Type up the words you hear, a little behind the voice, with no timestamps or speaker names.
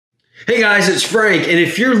Hey guys, it's Frank, and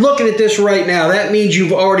if you're looking at this right now, that means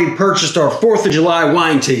you've already purchased our 4th of July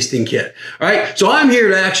wine tasting kit. All right, so I'm here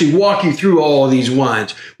to actually walk you through all of these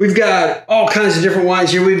wines. We've got all kinds of different wines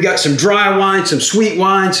here. We've got some dry wines, some sweet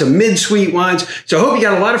wines, some mid-sweet wines. So I hope you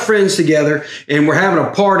got a lot of friends together, and we're having a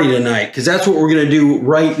party tonight, because that's what we're going to do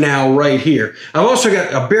right now, right here. I've also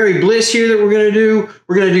got a berry bliss here that we're going to do.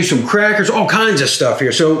 We're going to do some crackers, all kinds of stuff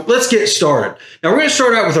here. So let's get started. Now we're going to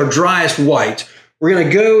start out with our driest whites. We're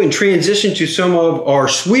going to go and transition to some of our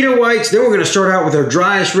sweeter whites. Then we're going to start out with our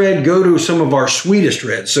driest red, go to some of our sweetest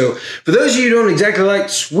reds. So for those of you who don't exactly like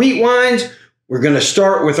sweet wines, we're going to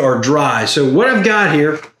start with our dry. So what I've got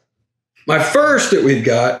here, my first that we've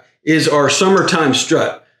got is our Summertime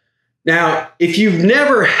Strut. Now, if you've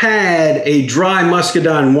never had a dry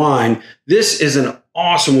Muscadine wine, this is an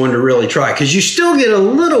awesome one to really try because you still get a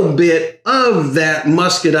little bit of that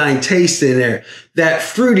Muscadine taste in there, that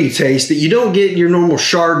fruity taste that you don't get in your normal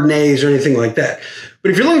Chardonnays or anything like that. But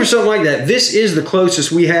if you're looking for something like that, this is the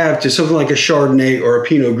closest we have to something like a Chardonnay or a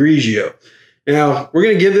Pinot Grigio. Now, we're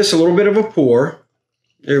going to give this a little bit of a pour.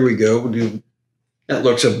 There we go. That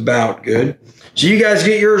looks about good. So you guys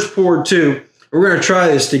get yours poured too. We're going to try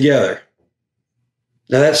this together.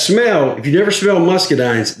 Now that smell, if you never smell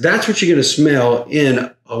muscadines, that's what you're going to smell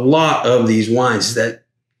in a lot of these wines, that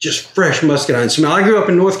just fresh muscadine smell. I grew up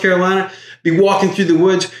in North Carolina, be walking through the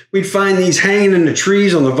woods, we'd find these hanging in the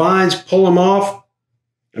trees on the vines, pull them off.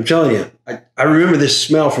 I'm telling you, I remember this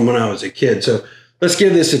smell from when I was a kid. So let's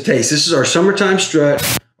give this a taste. This is our Summertime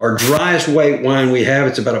Strut, our driest white wine we have.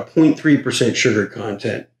 It's about a 0.3% sugar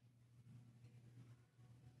content.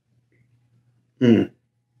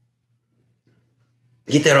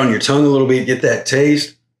 Get that on your tongue a little bit, get that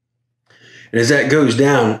taste. And as that goes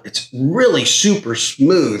down, it's really super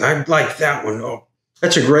smooth. I like that one. Oh,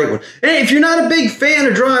 that's a great one. And if you're not a big fan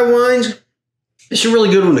of dry wines, it's a really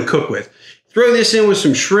good one to cook with. Throw this in with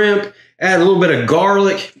some shrimp, add a little bit of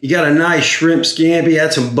garlic. You got a nice shrimp scampi,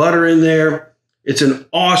 add some butter in there. It's an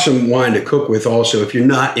awesome wine to cook with also if you're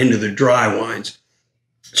not into the dry wines.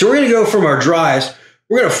 So we're going to go from our driest.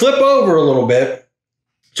 We're going to flip over a little bit.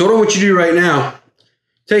 So what I want you to do right now,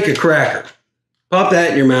 take a cracker, pop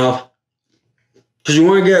that in your mouth, because you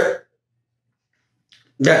want to get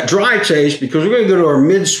that dry taste, because we're going to go to our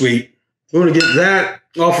mid-sweet. We want to get that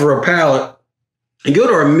off of our palate and go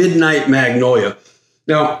to our Midnight Magnolia.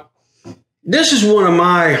 Now, this is one of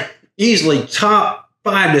my easily top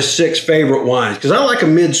 5 to 6 favorite wines, because I like a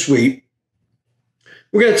mid-sweet.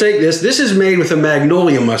 We're going to take this. This is made with a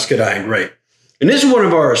Magnolia Muscadine grape, and this is one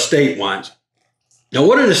of our estate wines. Now,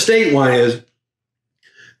 what an estate wine is,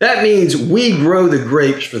 that means we grow the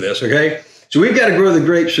grapes for this, okay? So we've got to grow the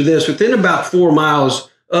grapes for this within about 4 miles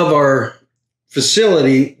of our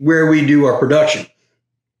facility where we do our production.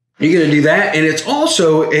 You're going to do that, and it's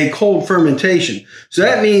also a cold fermentation. So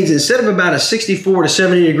that means instead of about a 64 to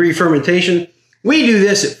 70 degree fermentation, we do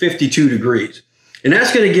this at 52 degrees. And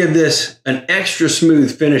that's going to give this an extra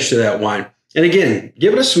smooth finish to that wine. And again,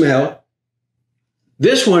 give it a smell.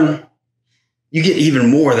 This one, you get even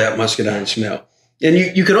more of that muscadine smell. And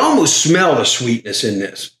you can almost smell the sweetness in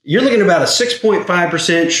this. You're looking at about a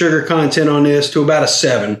 6.5% sugar content on this to about a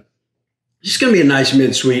 7. It's going to be a nice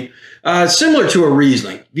mid-sweet. Similar to a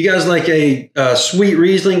Riesling. If you guys like a sweet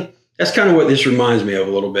Riesling, that's kind of what this reminds me of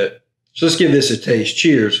a little bit. So let's give this a taste.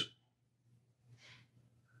 Cheers.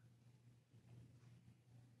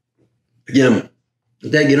 Again,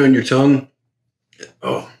 let that get on your tongue.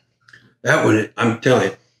 Oh, that one, I'm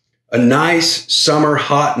telling you, a nice summer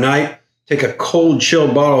hot night. Take a cold,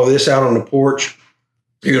 chilled bottle of this out on the porch.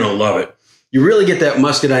 You're going to love it. You really get that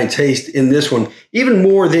muscadine taste in this one, even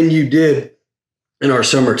more than you did in our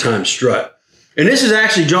Summertime Strut. And this is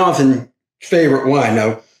actually Jonathan's favorite wine.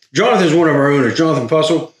 Now, Jonathan is one of our owners, Jonathan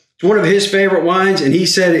Fussell. It's one of his favorite wines, and he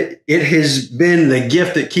said it has been the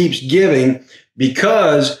gift that keeps giving,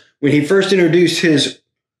 because when he first introduced his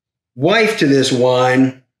wife to this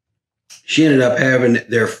wine, she ended up having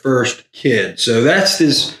their first kid. So that's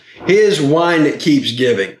his wine that keeps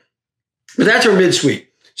giving. But that's our mid-sweet.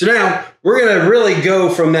 So now we're going to really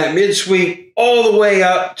go from that mid-sweet all the way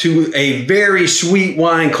up to a very sweet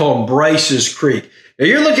wine called Bryce's Creek. Now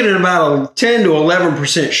you're looking at about a 10 to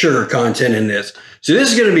 11% sugar content in this. So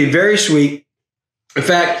this is going to be very sweet. In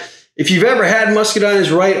fact, if you've ever had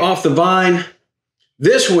muscadines right off the vine,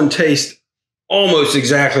 this one tastes almost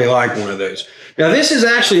exactly like one of those. Now this is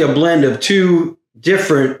actually a blend of 2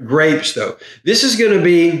 different grapes though. This is going to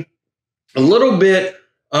be a little bit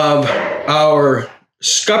of our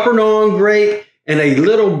Scuppernong grape and a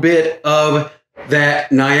little bit of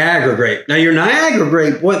that Niagara grape. Now your Niagara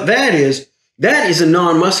grape, what that is a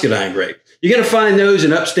non-muscadine grape. You're going to find those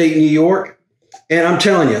in upstate New York. And I'm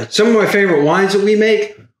telling you, some of my favorite wines that we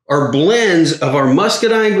make are blends of our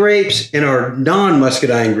Muscadine grapes and our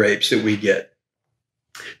non-Muscadine grapes that we get.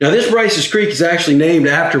 Now, this Bryce's Creek is actually named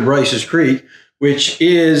after Bryce's Creek, which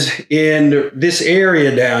is in this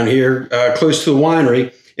area down here, close to the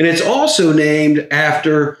winery. And it's also named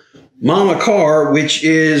after Mama Carr, which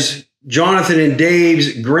is Jonathan and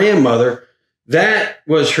Dave's grandmother. That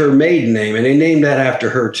was her maiden name, and they named that after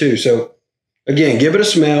her too. So again, give it a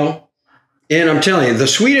smell. And I'm telling you, the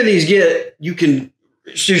sweeter these get, you can,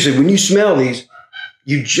 seriously, when you smell these,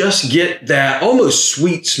 you just get that almost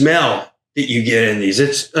sweet smell that you get in these.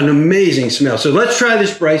 It's an amazing smell. So let's try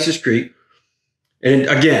this Bryce's Creek. And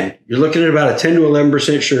again, you're looking at about a 10 to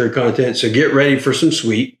 11% sugar content, so get ready for some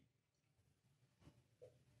sweet.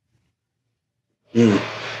 That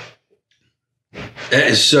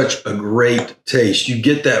is such a great taste. You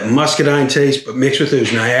get that muscadine taste, but mixed with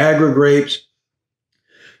those Niagara grapes.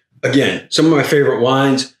 Again, some of my favorite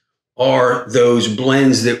wines are those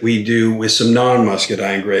blends that we do with some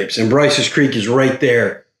non-muscadine grapes. And Bryce's Creek is right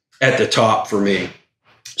there at the top for me.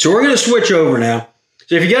 So we're going to switch over now.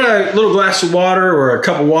 So if you got a little glass of water or a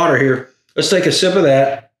cup of water here, let's take a sip of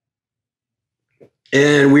that.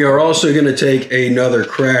 And we are also going to take another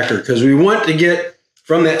cracker because we want to get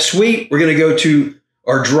from that sweet, we're going to go to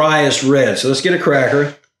our driest red. So let's get a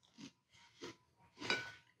cracker.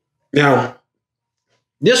 Now,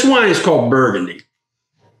 this wine is called Burgundy.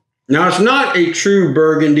 Now, it's not a true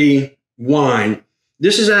Burgundy wine.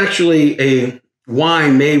 This is actually a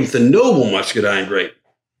wine made with the noble muscadine grape.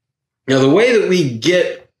 Now, the way that we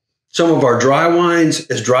get some of our dry wines,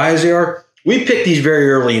 as dry as they are, we pick these very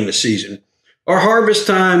early in the season. Our harvest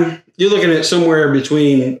time, you're looking at somewhere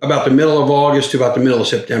between about the middle of August to about the middle of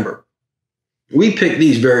September. We pick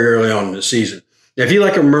these very early on in the season. Now, if you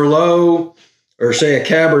like a Merlot or say a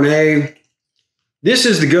Cabernet, this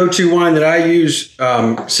is the go-to wine that I use,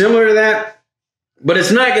 similar to that, but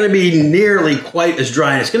it's not going to be nearly quite as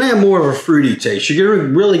dry. It's going to have more of a fruity taste. You're going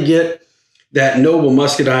to really get that noble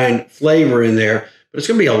muscadine flavor in there, but it's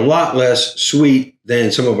going to be a lot less sweet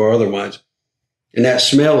than some of our other wines. And that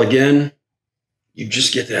smell, again, you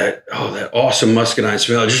just get that, oh, that awesome muscadine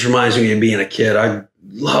smell. It just reminds me of being a kid. I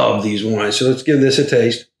love these wines. So let's give this a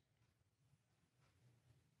taste.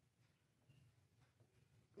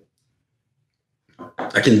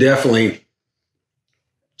 I can definitely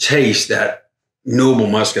taste that noble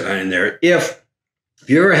muscadine in there. If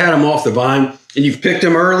you ever had them off the vine and you've picked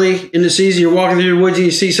them early in the season, you're walking through the woods and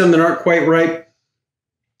you see some that aren't quite ripe,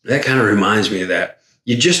 that kind of reminds me of that.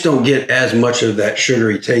 You just don't get as much of that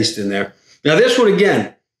sugary taste in there. Now, this one, again,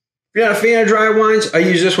 if you're not a fan of dry wines, I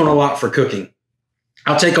use this one a lot for cooking.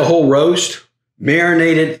 I'll take a whole roast,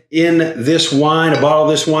 marinate it in this wine, a bottle of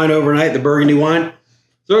this wine overnight, the Burgundy wine.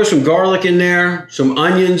 Throw some garlic in there, some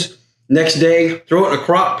onions. Next day, throw it in a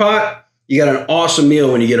crock pot. You got an awesome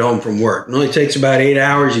meal when you get home from work. It only takes about 8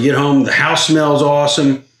 hours. You get home, the house smells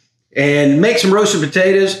awesome. And make some roasted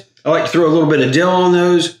potatoes. I like to throw a little bit of dill on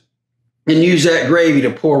those and use that gravy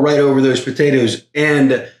to pour right over those potatoes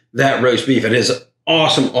and that roast beef. It is an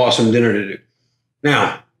awesome, awesome dinner to do.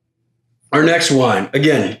 Now, our next wine.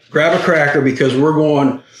 Again, grab a cracker because we're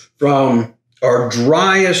going from our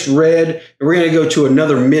driest red, and we're going to go to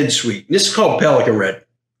another mid-sweet. This is called Pelican Red.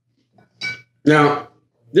 Now,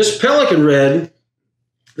 this Pelican Red,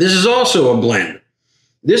 this is also a blend.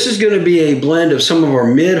 This is going to be a blend of some of our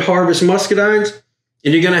mid-harvest muscadines,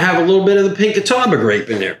 and you're going to have a little bit of the pink Catawba grape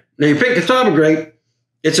in there. Now, your pink Catawba grape,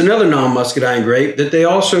 it's another non-muscadine grape that they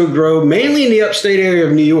also grow mainly in the upstate area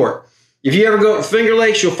of New York. If you ever go up Finger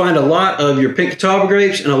Lakes, you'll find a lot of your pink Catawba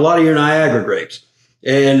grapes and a lot of your Niagara grapes.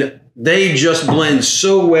 And they just blend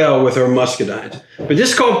so well with our muscadines. But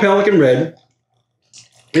this is called Pelican Red.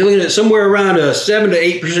 You're looking at somewhere around a 7 to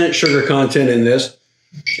 8% sugar content in this.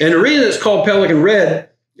 And the reason it's called Pelican Red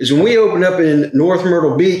is when we opened up in North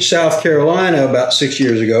Myrtle Beach, South Carolina about 6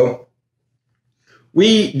 years ago,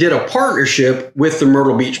 we did a partnership with the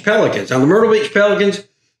Myrtle Beach Pelicans. Now, the Myrtle Beach Pelicans,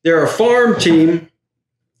 they're a farm team.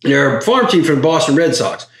 They're a farm team for the Boston Red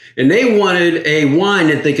Sox. And they wanted a wine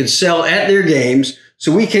that they could sell at their games.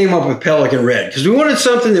 So we came up with Pelican Red because we wanted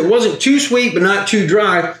something that wasn't too sweet but not too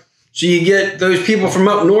dry. So you get those people from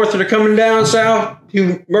up north that are coming down south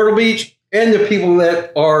to Myrtle Beach and the people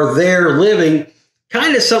that are there living,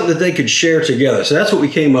 kind of something that they could share together. So that's what we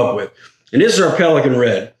came up with. And this is our Pelican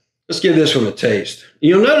Red. Let's give this one a taste.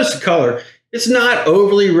 You'll notice the color. It's not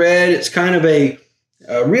overly red. It's kind of a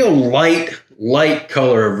real light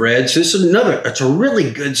color of red. So this is it's a really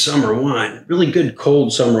good summer wine, really good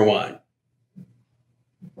cold summer wine.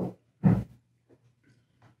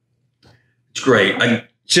 It's great.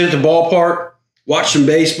 sit at the ballpark, watch some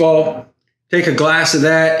baseball, take a glass of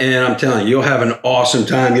that, and I'm telling you, you'll have an awesome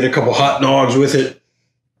time. Get a couple hot dogs with it.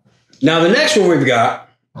 Now, the next one we've got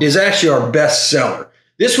is actually our best seller.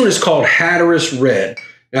 This one is called Hatteras Red.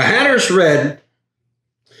 Now, Hatteras Red,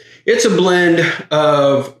 it's a blend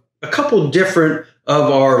of a couple different of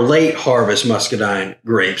our late harvest Muscadine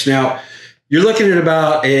grapes. Now, you're looking at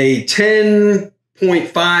about a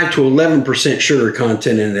 10.5 to 11% sugar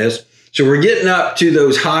content in this. So we're getting up to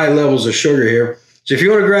those high levels of sugar here. So if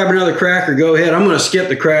you want to grab another cracker, go ahead. I'm going to skip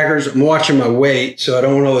the crackers. I'm watching my weight, so I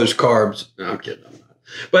don't want all those carbs. No, I'm kidding. I'm not.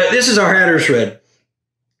 But this is our Hatteras Red.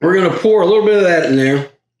 We're going to pour a little bit of that in there.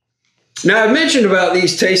 Now, I mentioned about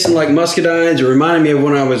these tasting like muscadines. It reminded me of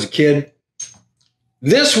when I was a kid.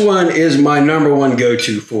 This one is my number one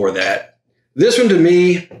go-to for that. This one, to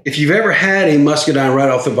me, if you've ever had a muscadine right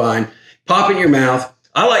off the vine, pop it in your mouth.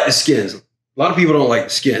 I like the skins. A lot of people don't like the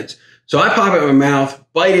skins. So I pop it in my mouth,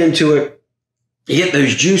 bite into it. You get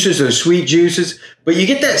those juices, those sweet juices, but you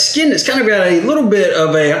get that skin that's kind of got a little bit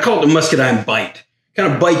of a, I call it the muscadine bite,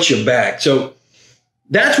 kind of bites you back. So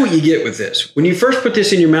that's what you get with this. When you first put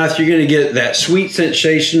this in your mouth, you're going to get that sweet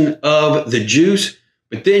sensation of the juice,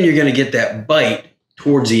 but then you're going to get that bite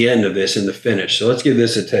towards the end of this in the finish. So let's give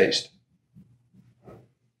this a taste.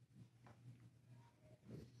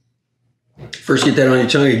 First, get that on your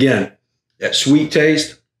tongue again. That sweet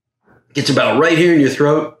taste gets about right here in your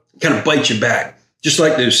throat. Kind of bite you back, just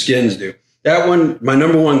like those skins do. That one, my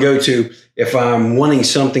number one go-to if I'm wanting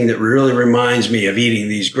something that really reminds me of eating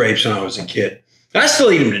these grapes when I was a kid. I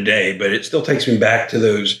still eat them today, but it still takes me back to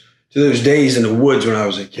those days in the woods when I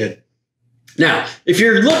was a kid. Now, if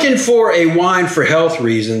you're looking for a wine for health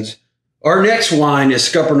reasons, our next wine is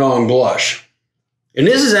Scuppernong Blush. And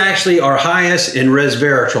this is actually our highest in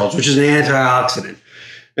resveratrols, which is an antioxidant.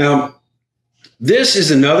 Now, this is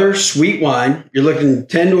another sweet wine. You're looking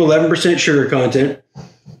 10 to 11% sugar content.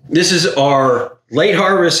 This is our late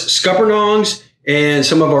harvest Scuppernongs and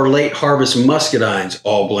some of our late harvest Muscadines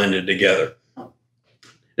all blended together.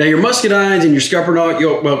 Now, your Muscadines and your Scuppernong,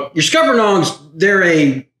 your Scuppernongs, they're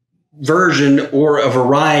a version or a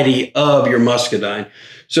variety of your Muscadine.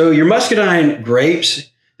 So your Muscadine grapes,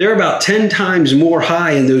 they're about 10 times more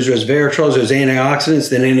high in those resveratrols, those antioxidants,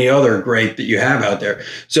 than any other grape that you have out there.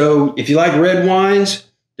 So if you like red wines,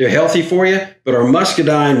 they're healthy for you, but our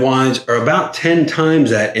Muscadine wines are about 10 times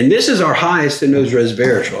that. And this is our highest in those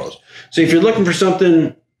resveratrols. So if you're looking for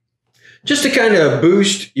something just to kind of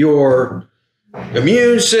boost your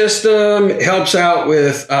immune system, it helps out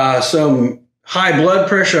with some high blood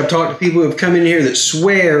pressure. I've talked to people who have come in here that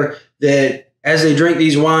swear that as they drink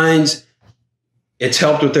these wines, it's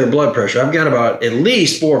helped with their blood pressure. I've got about at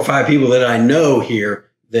least 4 or 5 people that I know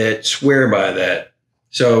here that swear by that.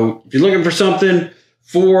 So if you're looking for something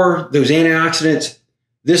for those antioxidants,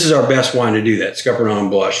 this is our best wine to do that,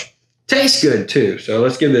 Scuppernong Blush. Tastes good too, so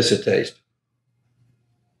let's give this a taste.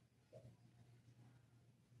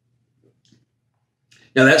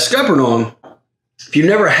 Now that Scuppernong, if you've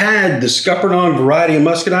never had the Scuppernong variety of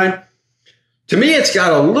muscadine, to me it's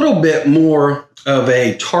got a little bit more of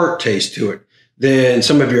a tart taste to it than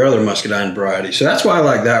some of your other muscadine varieties. So that's why I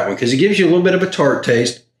like that one, because it gives you a little bit of a tart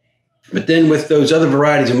taste. But then with those other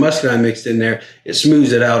varieties of muscadine mixed in there, it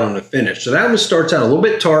smooths it out on the finish. So that one starts out a little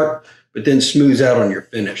bit tart, but then smooths out on your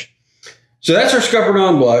finish. So that's our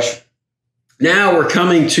Scuppernong Blush. Now we're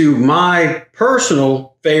coming to my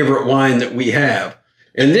personal favorite wine that we have.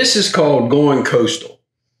 And this is called Going Coastal.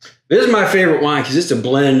 This is my favorite wine because it's a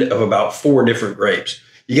blend of about 4 different grapes.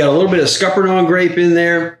 You got a little bit of Scuppernong grape in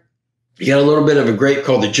there. You got a little bit of a grape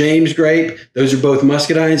called the James grape. Those are both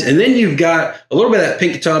muscadines. And then you've got a little bit of that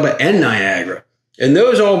Pink Catawba and Niagara. And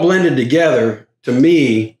those all blended together, to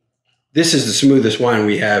me, this is the smoothest wine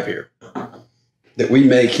we have here that we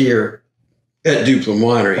make here at Duplin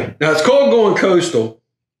Winery. Now, it's called Going Coastal.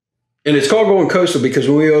 And it's called Going Coastal because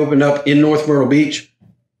when we opened up in North Myrtle Beach,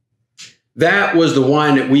 that was the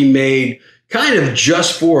wine that we made kind of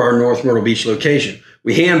just for our North Myrtle Beach location.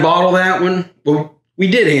 We hand bottle that one. Well, we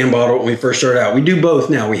did hand bottle it when we first started out. We do both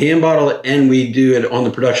now. We hand bottle it and we do it on the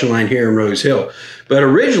production line here in Rose Hill. But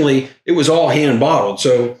originally, it was all hand bottled.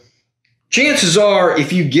 So chances are,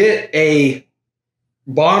 if you get a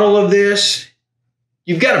bottle of this,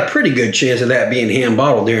 you've got a pretty good chance of that being hand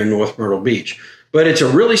bottled there in North Myrtle Beach. But it's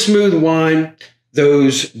a really smooth wine.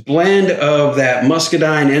 Those blend of that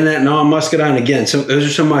muscadine and that non-muscadine, again, so those are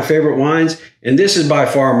some of my favorite wines. And this is by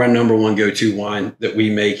far my number one go-to wine that we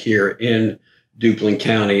make here in Duplin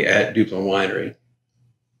County at Duplin Winery.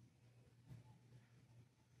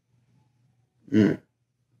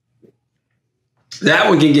 That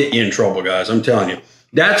one can get you in trouble, guys. I'm telling you.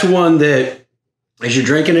 That's one that As you're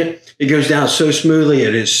drinking it, it goes down so smoothly.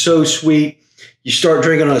 It is so sweet. You start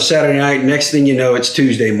drinking on a Saturday night, next thing you know, it's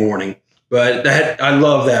Tuesday morning. But I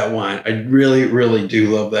love that wine. I really, really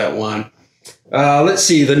do love that wine. Let's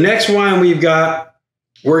see. The next wine we've got,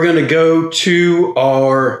 we're going to go to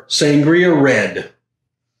our Sangria Red.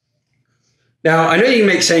 Now, I know you can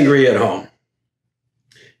make sangria at home.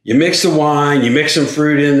 You mix the wine, you mix some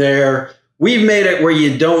fruit in there. We've made it where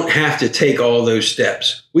you don't have to take all those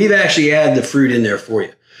steps. We've actually added the fruit in there for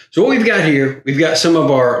you. So what we've got here, we've got some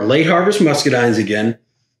of our late harvest muscadines again,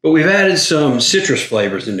 but we've added some citrus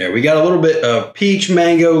flavors in there. We got a little bit of peach,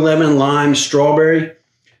 mango, lemon, lime, strawberry.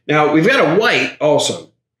 Now, we've got a white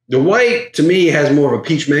also. The white, to me, has more of a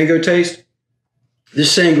peach mango taste.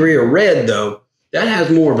 This Sangria Red, though, that has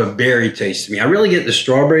more of a berry taste to me. I really get the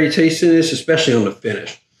strawberry taste in this, especially on the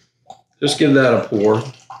finish. Just give that a pour.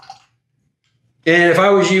 And if I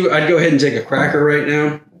was you, I'd go ahead and take a cracker right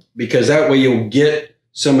now, because that way you'll get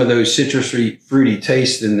some of those citrusy, fruity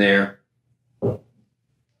taste in there.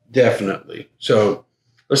 Definitely. So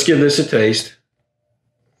let's give this a taste.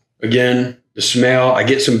 Again, the smell, I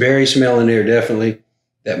get some berry smell in there, definitely.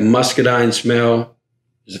 That muscadine smell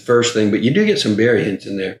is the first thing, but you do get some berry hints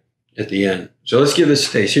in there at the end. So let's give this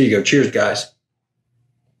a taste. Here you go. Cheers, guys.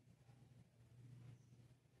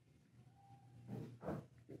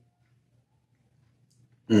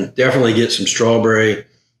 Definitely get some strawberry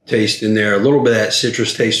taste in there. A little bit of that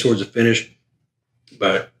citrus taste towards the finish.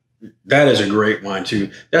 But that is a great wine,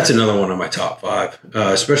 too. That's another one of my top 5,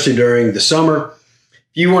 especially during the summer. If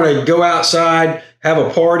you want to go outside, have a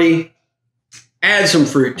party, add some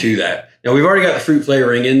fruit to that. Now, we've already got the fruit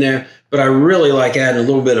flavoring in there, but I really like adding a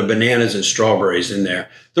little bit of bananas and strawberries in there.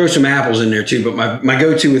 Throw some apples in there, too. But my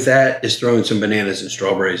go-to with that is throwing some bananas and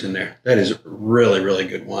strawberries in there. That is really, really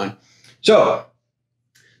good wine. So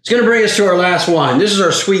it's going to bring us to our last wine. This is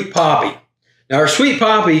our Sweet Poppy. Now, our Sweet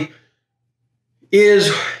Poppy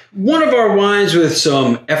is one of our wines with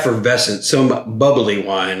some effervescence, some bubbly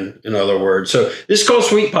wine, in other words. So this is called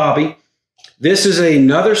Sweet Poppy. This is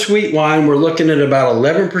another sweet wine. We're looking at about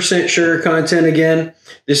 11% sugar content again.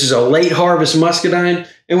 This is a late harvest muscadine,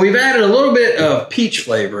 and we've added a little bit of peach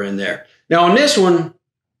flavor in there. Now, on this one,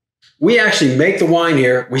 we actually make the wine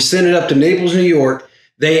here. We send it up to Naples, New York.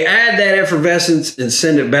 They add that effervescence and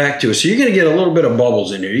send it back to us. So you're going to get a little bit of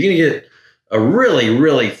bubbles in there. You're going to get a really,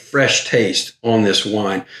 really fresh taste on this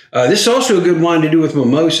wine. This is also a good wine to do with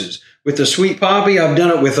mimosas. With the Sweet Poppy, I've done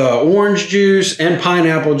it with orange juice and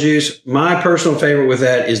pineapple juice. My personal favorite with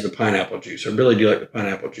that is the pineapple juice. I really do like the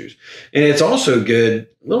pineapple juice. And it's also good,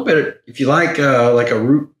 a little bit, if you like a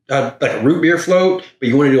root beer float, but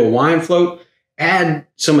you want to do a wine float, add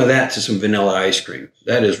some of that to some vanilla ice cream.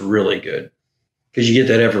 That is really good, because you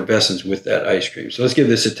get that effervescence with that ice cream. So let's give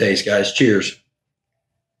this a taste, guys. Cheers.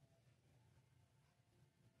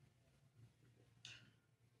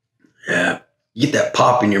 Yeah, you get that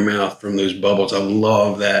pop in your mouth from those bubbles. I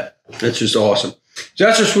love that. That's just awesome. So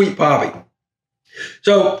that's a Sweet Poppy.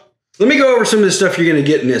 So let me go over some of the stuff you're going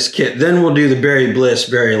to get in this kit. Then we'll do the Berry Bliss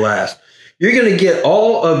very last. You're going to get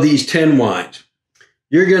all of these 10 wines.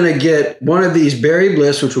 You're going to get one of these Berry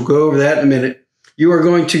Bliss, which we'll go over that in a minute. You are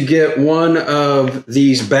going to get one of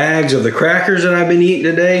these bags of the crackers that I've been eating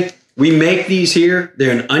today. We make these here.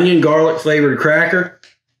 They're an onion garlic flavored cracker.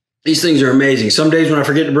 These things are amazing. Some days when I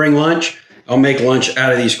forget to bring lunch, I'll make lunch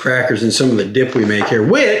out of these crackers and some of the dip we make here,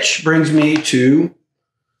 which brings me to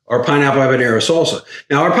our pineapple habanero salsa.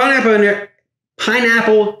 Now, our pineapple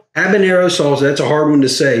habanero salsa, that's a hard one to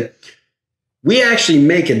say. We actually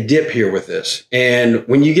make a dip here with this. And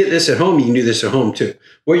when you get this at home, you can do this at home too.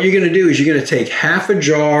 What you're going to do is you're going to take half a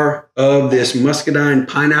jar of this muscadine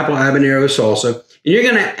pineapple habanero salsa, and you're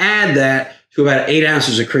going to add that to about 8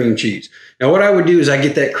 ounces of cream cheese. Now, what I would do is I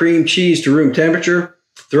get that cream cheese to room temperature,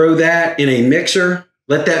 throw that in a mixer,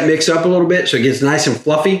 let that mix up a little bit so it gets nice and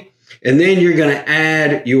fluffy. And then you're going to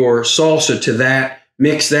add your salsa to that,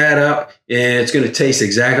 mix that up, and it's going to taste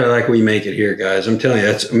exactly like we make it here, guys. I'm telling you,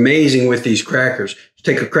 that's amazing with these crackers. Just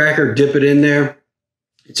take a cracker, dip it in there.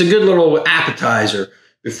 It's a good little appetizer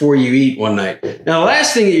before you eat one night. Now, the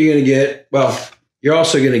last thing that you're going to get, well, you're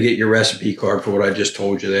also going to get your recipe card for what I just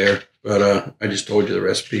told you there. But I just told you the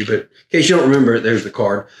recipe. But in case you don't remember it, there's the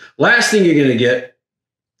card. Last thing you're going to get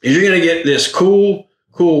is you're going to get this cool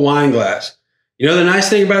wine glass. You know the nice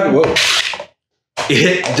thing about it? Whoa.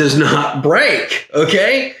 It does not break,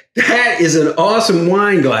 okay? That is an awesome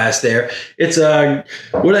wine glass there. It's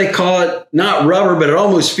what do they call it? Not rubber, but it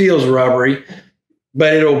almost feels rubbery.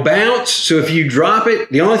 But it'll bounce, so if you drop it,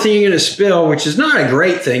 the only thing you're going to spill, which is not a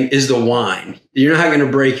great thing, is the wine. you're not going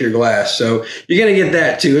to break your glass. So you're going to get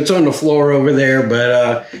that too. It's on the floor over there,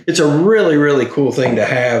 but it's a really, really cool thing to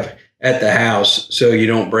have at the house so you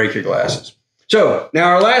don't break your glasses. So now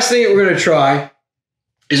our last thing that we're going to try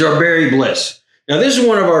is our Berry Bliss. Now this is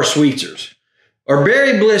one of our Sweetzers. Our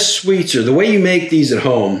Berry Bliss Sweetzer, the way you make these at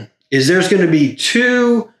home is there's going to be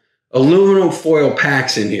 2 aluminum foil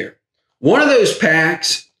packs in here. One of those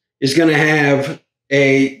packs is going to have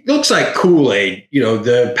looks like Kool-Aid, you know,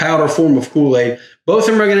 the powder form of Kool-Aid. Both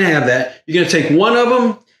of them are going to have that. You're going to take one of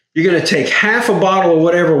them. You're going to take half a bottle of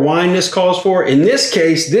whatever wine this calls for. In this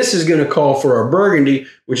case, this is going to call for our Burgundy,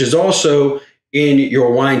 which is also in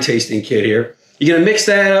your wine tasting kit here. You're going to mix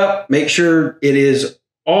that up. Make sure it is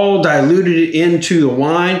all diluted into the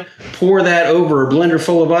wine. Pour that over a blender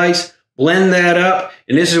full of ice. Blend that up.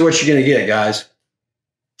 And this is what you're going to get, guys.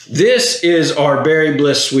 This is our Berry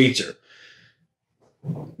Bliss Sweetzer.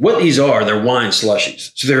 What these are, they're wine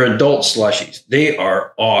slushies. So they're adult slushies. They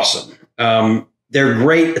are awesome. They're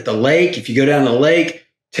great at the lake. If you go down to the lake,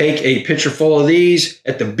 take a pitcher full of these.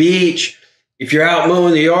 At the beach, if you're out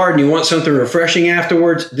mowing the yard and you want something refreshing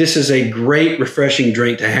afterwards, this is a great refreshing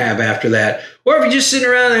drink to have after that. Or if you're just sitting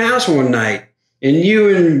around the house one night and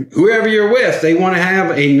you and whoever you're with, they want to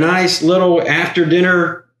have a nice little after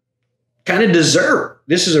dinner kind of dessert.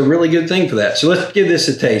 This is a really good thing for that. So let's give this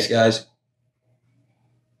a taste, guys.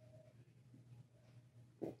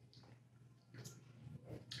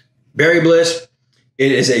 Berry Bliss.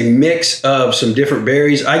 It is a mix of some different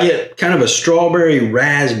berries. I get kind of a strawberry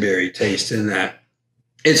raspberry taste in that.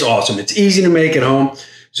 It's awesome. It's easy to make at home.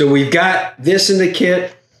 So we've got this in the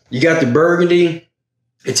kit. You got the Burgundy.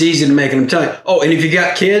 It's easy to make, and I'm telling you. Oh, and if you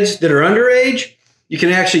got kids that are underage, you can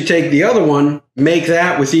actually take the other one, make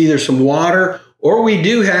that with either some water, or we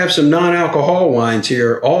do have some non-alcohol wines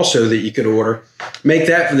here also that you could order. Make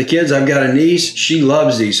that for the kids. I've got a niece. She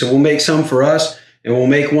loves these. So we'll make some for us. And we'll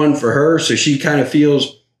make one for her so she kind of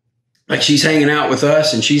feels like she's hanging out with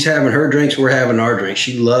us and she's having her drinks, we're having our drinks.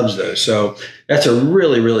 She loves those. So that's a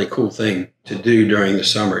really, really cool thing to do during the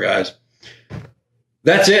summer, guys.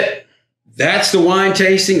 That's it. That's the wine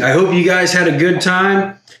tasting. I hope you guys had a good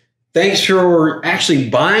time. Thanks for actually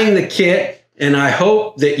buying the kit. And I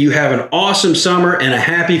hope that you have an awesome summer and a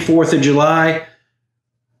happy 4th of July.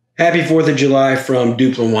 Happy 4th of July from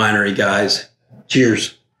Duplin Winery, guys.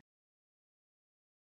 Cheers.